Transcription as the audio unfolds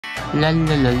La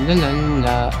la la la la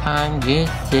la. I'm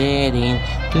just sitting.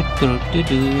 Do do do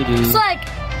do do. So like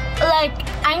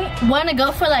I want to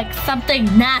go for like something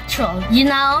natural, you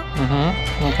know?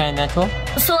 Okay, natural.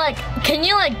 So like, can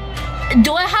you like,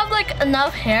 do I have like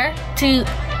enough hair to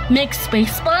make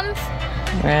space buns?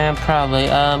 Probably.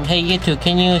 Hey, you two,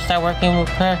 can you start working with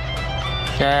her?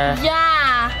 Sure.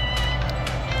 Yeah.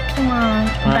 Come on,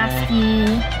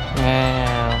 bestie.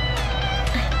 Yeah.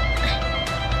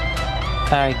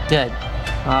 Alright, good.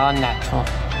 All natural.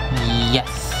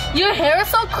 Yes. Your hair is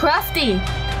so crusty.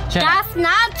 Sure. That's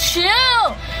not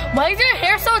true. Why is your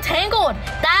hair so tangled?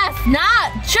 That's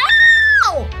not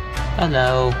true.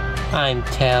 Hello, I'm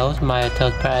Tails. My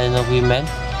Tails, I don't know if we met.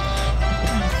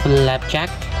 Flapjack,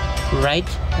 right?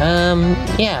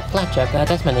 Yeah, Flapjack.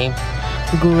 That's my name.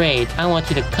 Great. I want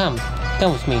you to come.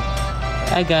 Come with me.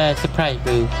 I got a surprise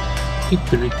for you.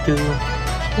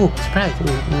 Oh, surprise!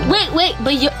 Wait,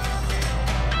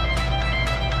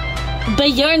 but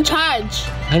you're in charge.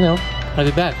 I know. I'll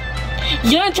be back.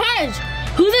 You're in charge.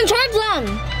 Who's in charge then?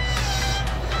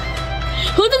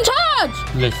 Who's in charge?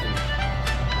 Listen.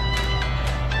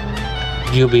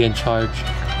 You'll be in charge.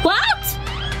 What?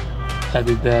 I'll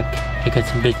be back. I got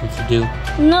some business to do.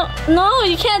 No,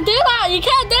 you can't do that. You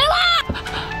can't do that.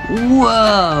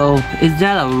 Whoa! Is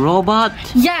that a robot?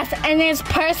 Yes, and it's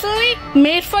personally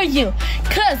made for you.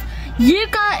 Cause you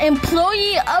got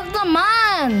Employee of the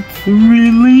Month.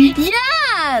 Really?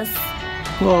 Yes.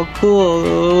 Oh,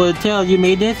 cool. Tell you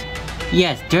made this?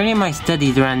 Yes, during my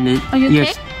studies around the Are you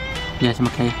okay? Yes, I'm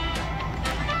okay.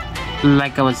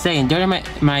 Like I was saying, during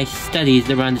my studies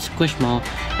around the Squish Mall,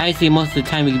 I see most of the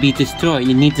time it can be destroyed.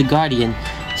 It needs a guardian.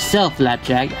 So,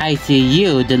 Flapjack, I see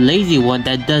you, the lazy one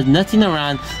that does nothing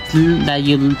around, that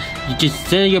you just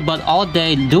sit on your butt all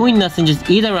day, doing nothing, just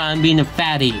eat around, being a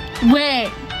fatty. Wait,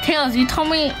 Tails, you told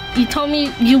me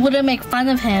you wouldn't make fun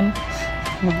of him.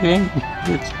 Okay.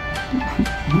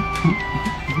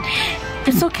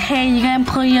 It's okay, you got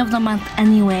Employee of the Month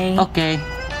anyway. Okay.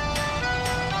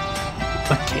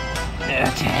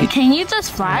 Okay. Can you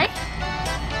just fly?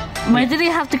 Why did he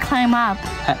have to climb up?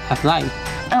 I fly.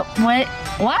 Wait,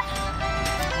 what?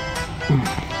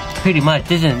 Pretty much,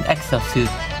 this is an exosuit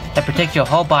that protects your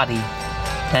whole body.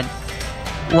 That,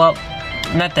 well,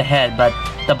 not the head, but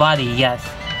the body, yes.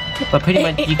 But pretty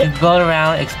much, you can go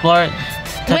around, explore.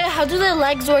 Wait, how do the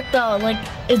legs work though? Like,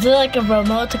 is it like a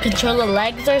remote to control the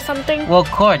legs or something? Well,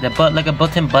 cord, like a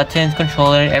built-in buttons,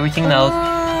 controller, everything else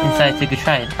inside, so you can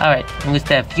try it. Alright, I'm gonna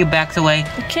stay a few backs away.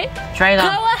 Okay. Try it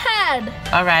on. Go ahead.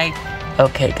 Alright.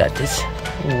 Okay, got this.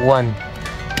 1,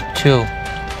 2,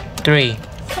 3,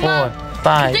 4,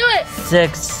 5, Do it.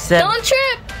 6, 7. Don't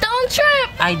trip. Don't trip.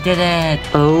 I did it.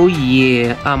 Oh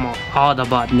yeah, I'm an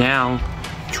Autobot now.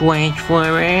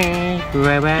 Transformers.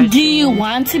 Do you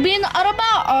want to be an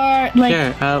Autobot or like?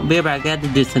 Sure, I'll be right back. I got to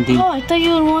do something. Oh, I thought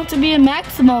you would want to be a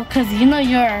Maximo because you know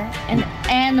you're an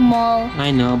animal.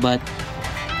 I know, but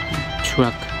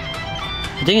truck.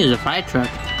 I think it's a fire truck.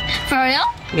 For real?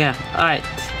 Yeah. All right.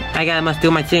 I must do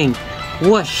my thing.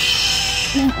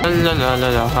 Whoosh. No.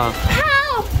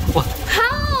 Help! What?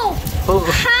 Help! Who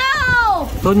Help!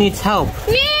 who needs help?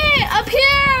 Me up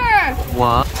here!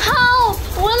 What? Help!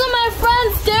 One of my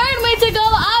friends dared me to go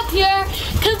up here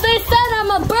because they said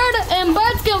I'm a bird and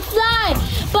birds can fly.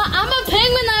 But I'm a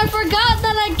penguin and I forgot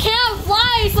that I can't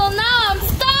fly, so now I'm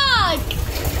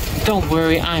stuck. Don't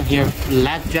worry, I'm here.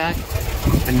 Flapjack,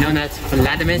 known as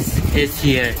Flatimus, is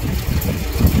here.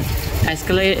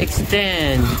 Escalate,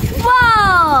 extend.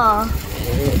 Whoa!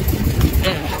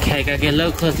 Okay, I gotta get a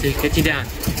little closer. Get you down.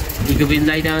 You can be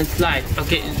lay down and slide.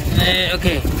 Okay,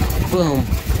 okay. Boom.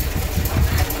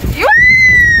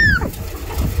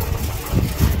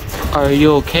 Are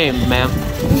you okay, ma'am?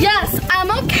 Yes,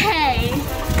 I'm okay.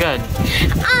 Good.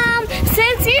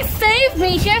 Since you saved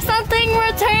me, here's something in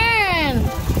return.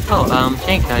 Oh,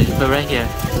 thank you. I just put it right here.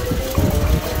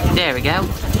 There we go.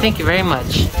 Thank you very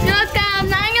much. You're welcome.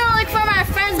 Now I'm gonna look for my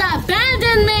friends that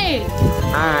abandoned me.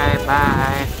 Alright,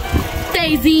 bye.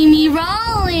 They see me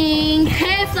rolling.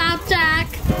 Hey, Flapjack.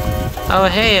 Oh,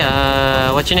 hey,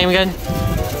 what's your name again?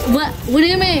 What do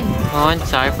you mean? Oh, I'm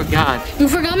sorry, I forgot. You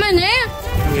forgot my name?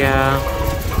 Yeah.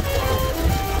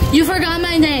 You forgot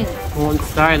my name. Oh, I'm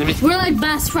sorry, let me... We're like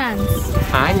best friends.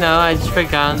 I know, I just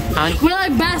forgot. We're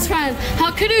like best friends.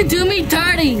 How could you do me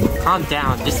dirty? Calm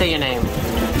down, just say your name.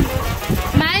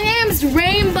 My name's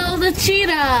Rainbow the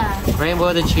Cheetah.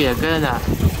 Rainbow the Cheetah, good enough.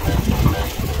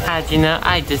 How'd you know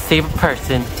I just saved a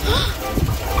person?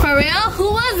 For real?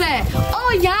 Who was it?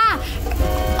 Oh, yeah.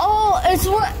 Oh,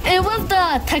 it was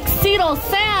the Tuxedo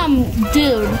Sam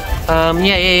dude.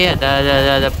 Yeah,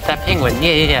 that penguin.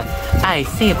 Yeah. I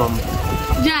saved him.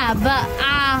 Yeah, but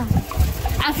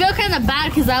I feel kind of bad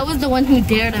because I was the one who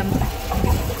dared him.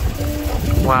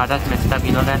 Wow, that's messed up,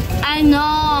 you know that? I know,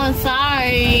 I'm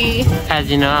sorry. As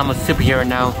you know, I'm a superhero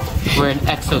now. We're in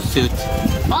exosuit.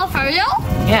 Oh, for real?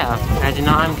 Yeah, as you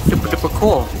know, I'm super duper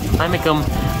cool.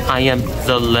 I am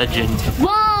the legend.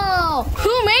 Whoa!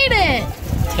 Who made it?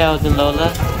 Tails and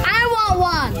Lola. I want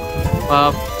one.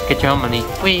 Well, get your own money.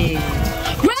 Whee!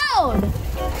 Road!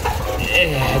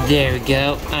 There we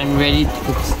go. I'm ready to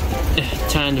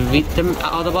time to read them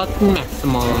all about the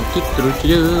maximum.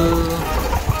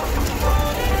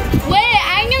 Wait,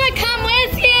 I'm gonna come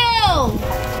with you!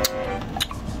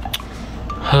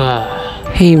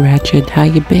 Hey Ratchet, how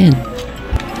you been?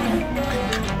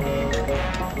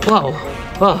 Whoa,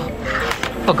 whoa.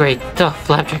 Oh great, the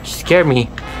Flapjack scared me.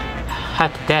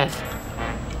 Half to death.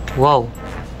 Whoa,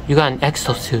 you got an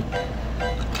exosuit.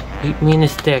 Beat me in a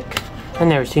stick. I've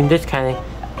never seen this kind of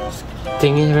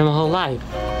thing in my whole life.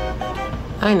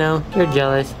 I know, you're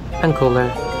jealous. I'm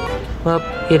cooler. Well,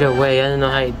 either way, I don't know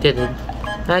how you did it.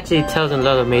 Actually, Tails and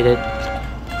Lola made it.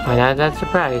 I'm not that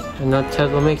surprised. I know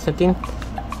Tails will make something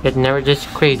that's never just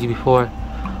crazy before.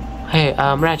 Hey,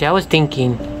 Ratchet, I was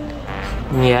thinking.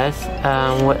 Yes,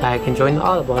 what I can join the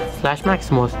Autobot /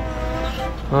 Maximals.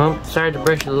 Well, sorry to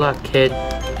burst your luck, kid.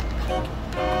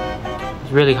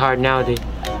 It's really hard nowadays.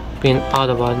 Being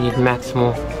Autobot and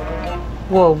Maximal.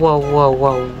 Whoa, whoa, whoa,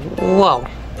 whoa, whoa.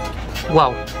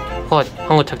 Whoa. Hold on, I'm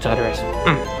gonna talk to the rest.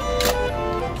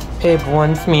 Hey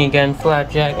everyone, it's me again,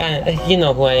 Flapjack. You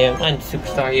know who I am. I'm the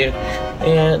superstar here.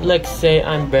 And let's say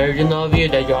I'm better than all of you,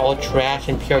 that you're all trash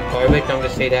and pure garbage. I'm gonna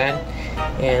say that.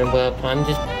 And well, I'm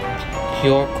just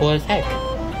pure cool as heck.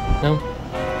 No?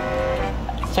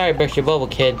 Sorry, burst your bubble,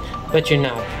 kid, but you're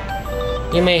not.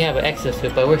 You may have an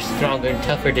exosuit, but we're stronger and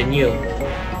tougher than you.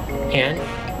 And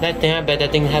that thing, I bet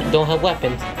that thing don't have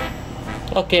weapons.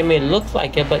 Okay, I mean, it looks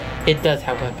like it, but it does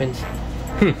have weapons.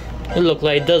 It looks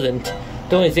like it doesn't.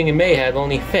 The only thing it may have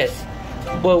only fists.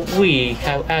 But we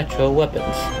have actual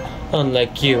weapons.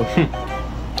 Unlike you.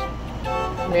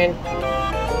 Man,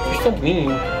 you're so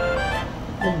mean.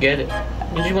 I get it.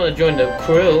 You just want to join the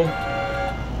crew.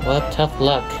 Well, tough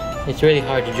luck. It's really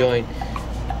hard to join.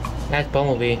 That's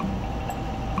Bumblebee.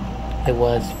 It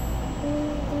was.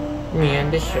 Man,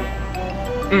 this should.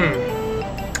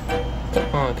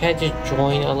 Come on, can't I just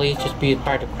join at least? Just be a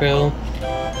part of the crew?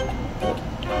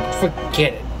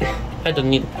 Forget it. I don't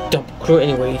need a dump crew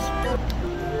anyways.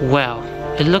 Well,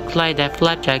 it looked like that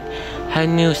Flapjack had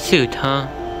a new suit, huh?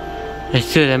 A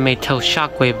suit that may tell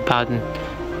Shockwave about and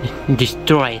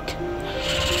destroy it.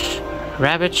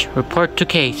 Ravage, report to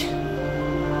case.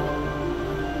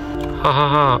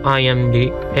 I am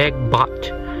the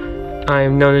Eggbot. I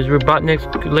am known as Robotnik's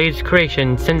latest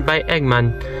creation sent by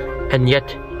Eggman, and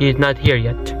yet he is not here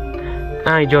yet.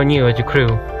 I join you as a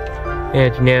crew.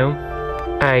 As you know,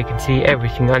 I can see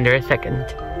everything under a second.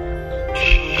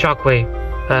 Shockwave,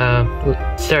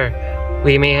 sir,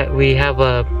 we have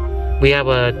a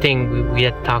thing we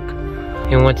have to talk.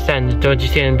 And what's that? Don't you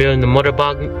see him building the motor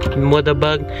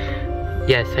bug?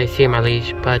 Yes, I see, my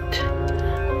liege, but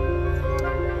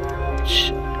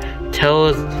tell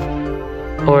us,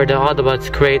 or the Autobots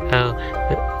create a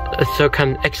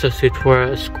circum exosuit for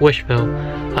a Squishville.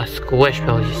 A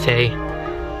Squishville, you say?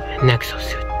 An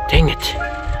exosuit. Dang it.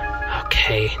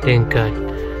 Okay, then good.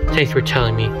 Thanks for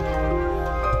telling me.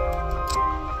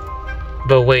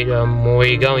 But wait, where are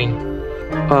you going?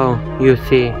 Oh, you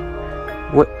see.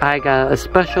 I got a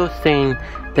special thing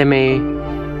that may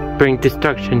bring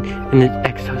destruction in this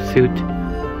exosuit.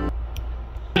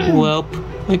 Welp,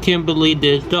 I can't believe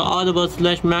this. The Autobots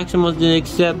 / Maximals didn't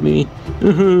accept me.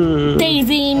 They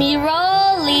see me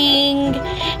rolling.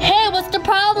 Hey, what's the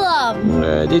problem?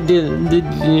 They didn't.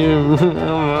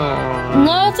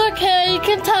 No, it's okay. You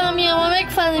can tell me. I won't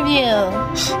make fun of you.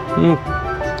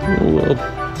 Well,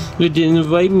 they didn't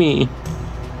invite me.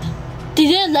 They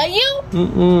didn't let you?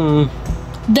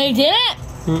 They didn't?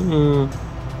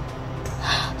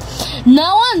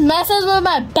 No one messes with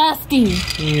my bestie.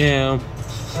 Yeah.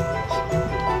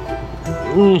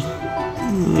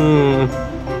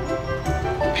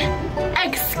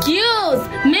 Excuse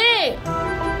me.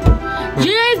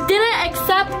 You guys didn't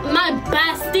accept my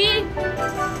bestie?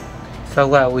 So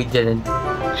what? We didn't.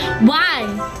 Why?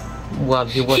 Well,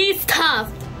 he's tough.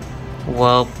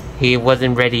 Well, he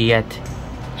wasn't ready yet.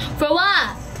 For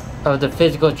what? Of the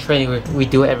physical training we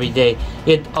do every day.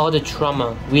 All the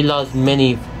trauma. We lost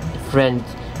many friends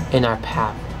in our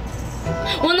path.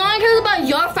 Well, no one cares about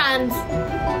your friends.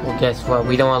 Well, guess what?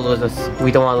 We don't want to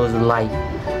lose a life.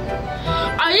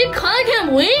 Are you calling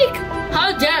him weak?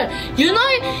 How dare you know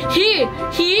he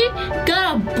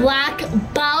got a black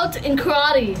belt in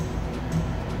karate.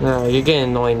 No, you're getting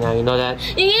annoying now, you know that?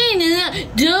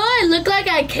 Do I look like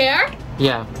I care?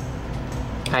 Yeah,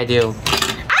 I do.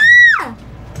 Ah!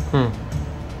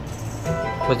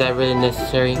 Was that really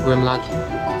necessary, Grimlock?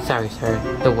 Sorry, sir.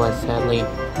 It was, sadly.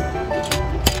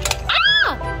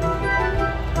 Ah!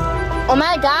 Oh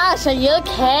my gosh, are you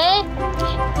okay?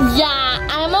 Yeah,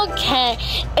 I'm okay.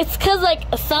 It's cause like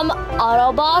some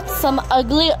Autobots, some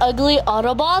ugly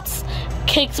Autobots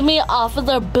kicked me off of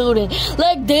their booty.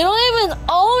 Like they don't even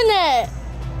own it.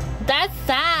 That's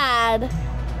sad.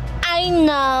 I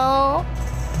know.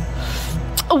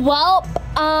 Well,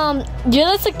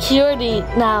 you're the security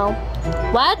now.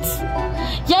 What?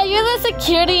 Yeah, you're the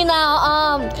security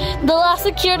now. The last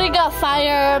security got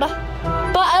fired.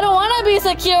 But I don't want to be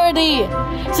security.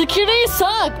 Security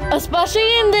suck,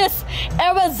 especially in this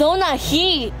Arizona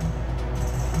heat.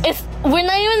 We're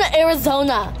not even in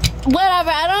Arizona.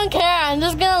 Whatever, I don't care. I'm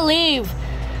just gonna leave.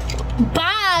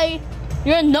 Bye.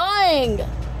 You're annoying.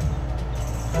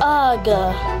 Ugh,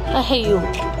 I hate you.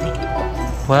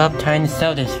 Well, time to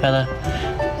sell this, fella.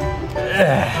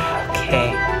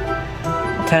 Okay.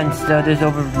 Time to sell this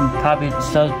over, probably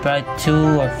sells probably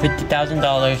 $2,000 or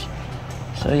 $50,000.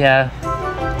 So yeah,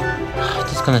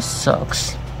 this gonna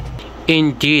sucks.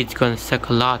 Indeed, it's gonna suck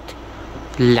a lot.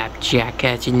 Lapjack,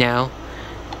 as you know.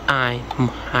 I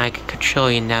can control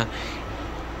you now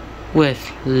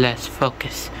with less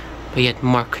focus, but yet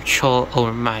more control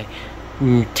over my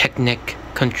Technic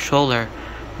controller.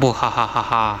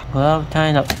 Boo-ha-ha-ha-ha. Well,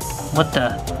 time up. What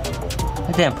the?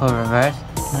 I didn't put reverse.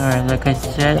 Alright, like I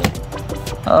said.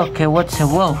 Okay, what's it?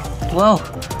 Whoa, whoa.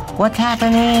 What's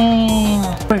happening?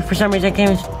 Wait, for some reason I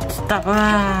can't even stop.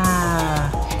 Ah.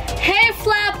 Hey,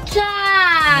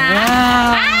 Flapjack!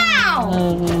 Ah. Ow!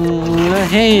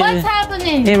 Hey. What's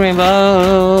happening? Hey,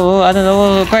 Rainbow. I don't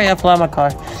know. Great, I flew out my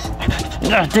car.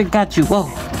 They got you. Whoa.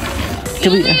 You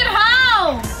need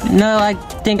help! No, I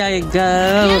think I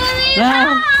go. You need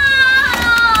help!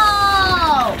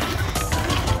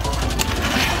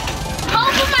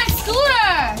 Help with my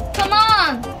scooter! Come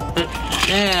on!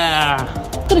 Yeah.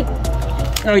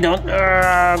 No, we don't.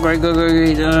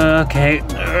 Great. Okay.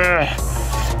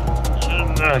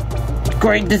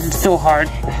 Great, this is so hard.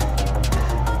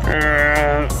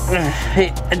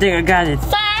 Hey, I think I got it.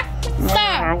 Sir!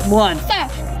 What? Sir,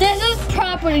 this is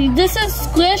property. This is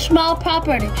Squish Mall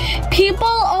property. People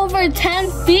over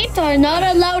 10 feet are not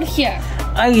allowed here.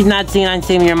 Are you not seeing I'm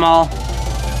saving your mall?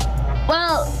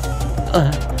 Well,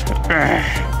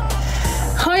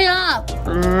 hurry up.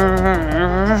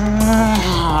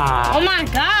 Oh my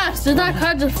gosh, did that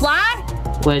car just fly?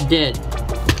 Well, it did.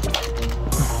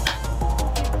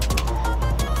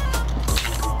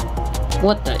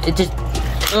 What the? It just...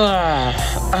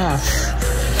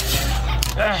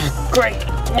 great.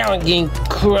 Now I'm getting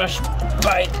crushed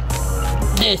by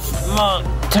this small,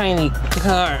 tiny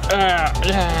car.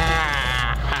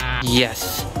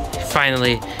 Yes.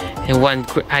 Finally. And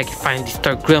I can finally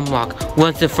start Grimlock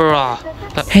once and for all.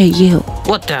 Hey, you.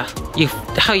 What the?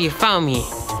 How you found me?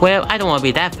 Well, I don't want to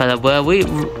be that fella, but we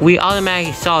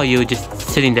automatically saw you just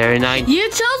sitting there, and You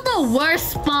chose the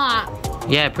worst spot.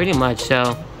 Yeah, pretty much.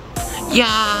 So,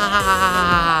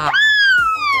 yeah.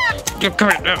 You're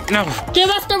correct. No. Give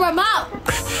us the remote.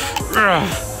 Ow.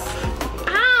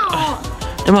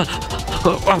 Come on.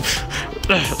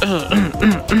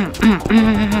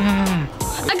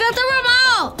 I got the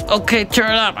remote. Okay,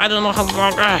 turn it up. I don't know how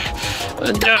long. Off.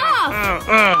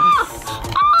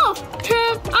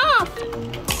 Turn off.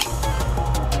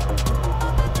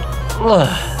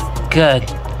 Good.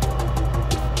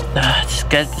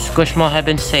 Squish Mall have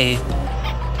been saved.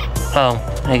 Oh,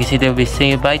 I can see they'll be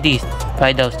saved by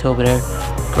those two over there.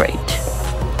 Great.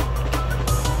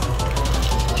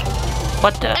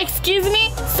 What the? Excuse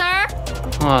me, sir?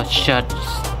 Oh, shut.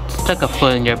 Stuck a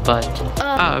foot in your butt.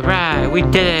 Alright, we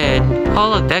did it. Oh,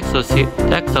 look, the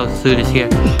exosuit is here.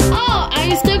 Oh, are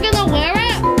you still gonna wear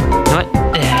it? What?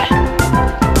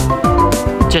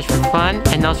 Just for fun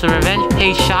and also revenge?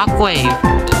 Hey, Shockwave.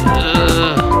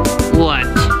 What?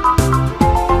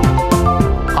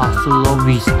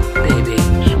 Oscillobes, baby.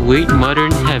 Sweet mother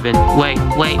in heaven. Wait,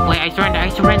 I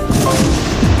surrender.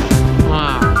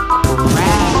 Wow.